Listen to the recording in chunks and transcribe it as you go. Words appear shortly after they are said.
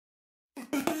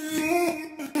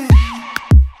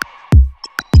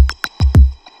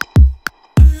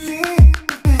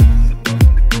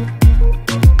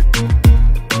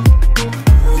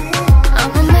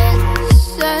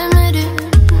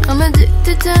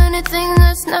anything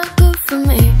that's not good for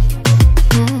me.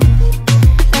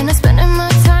 And I'm spending my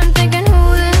time thinking,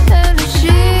 who the hell is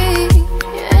she?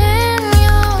 In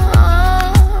your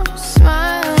arms,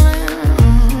 smiling.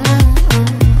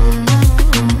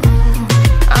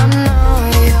 I know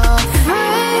you're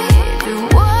afraid of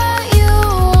what you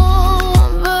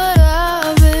want, but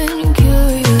I've been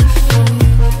curious.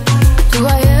 Do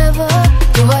I ever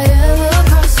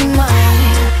cross your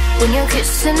mind? When you're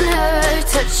kissing her,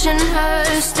 touching her,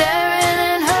 staring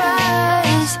in her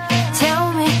eyes, tell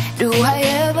me, do I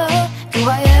ever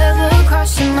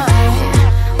cross your mind?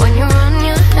 When you run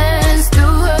your hands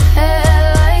through her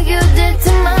hair like you did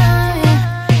to mine,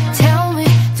 tell me,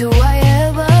 do I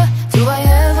ever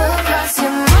cross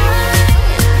your mind?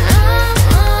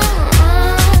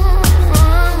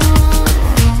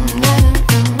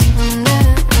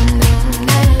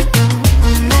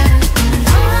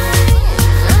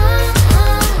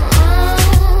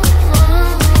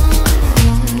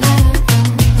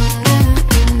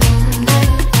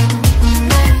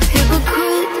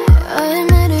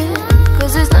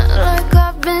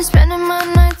 Spending my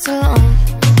nights alone,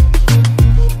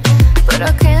 but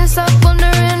I can't stop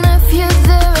wondering if you're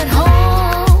there at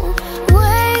home,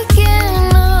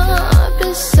 waking up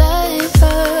beside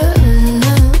her.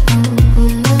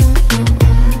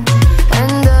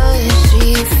 And does she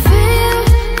feel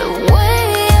the way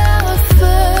I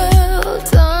felt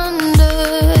under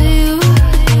you?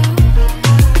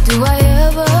 Do I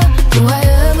ever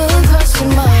cross your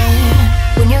mind?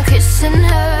 When you're kissing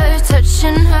her,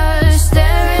 touching her,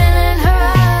 staring in her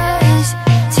eyes,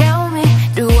 tell me,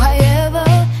 do I ever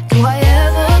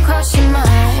cross your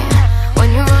mind? When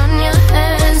you run your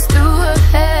hands through her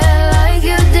hair like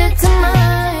you did to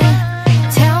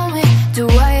mine, tell me, do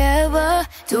I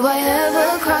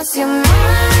ever cross your mind?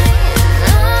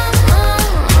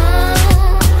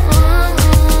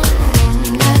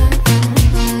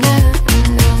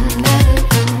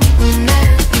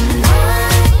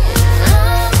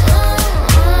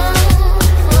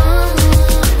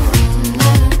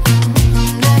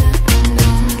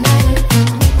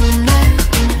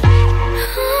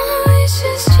 It's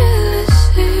just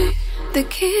jealousy that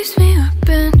keeps me up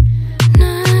and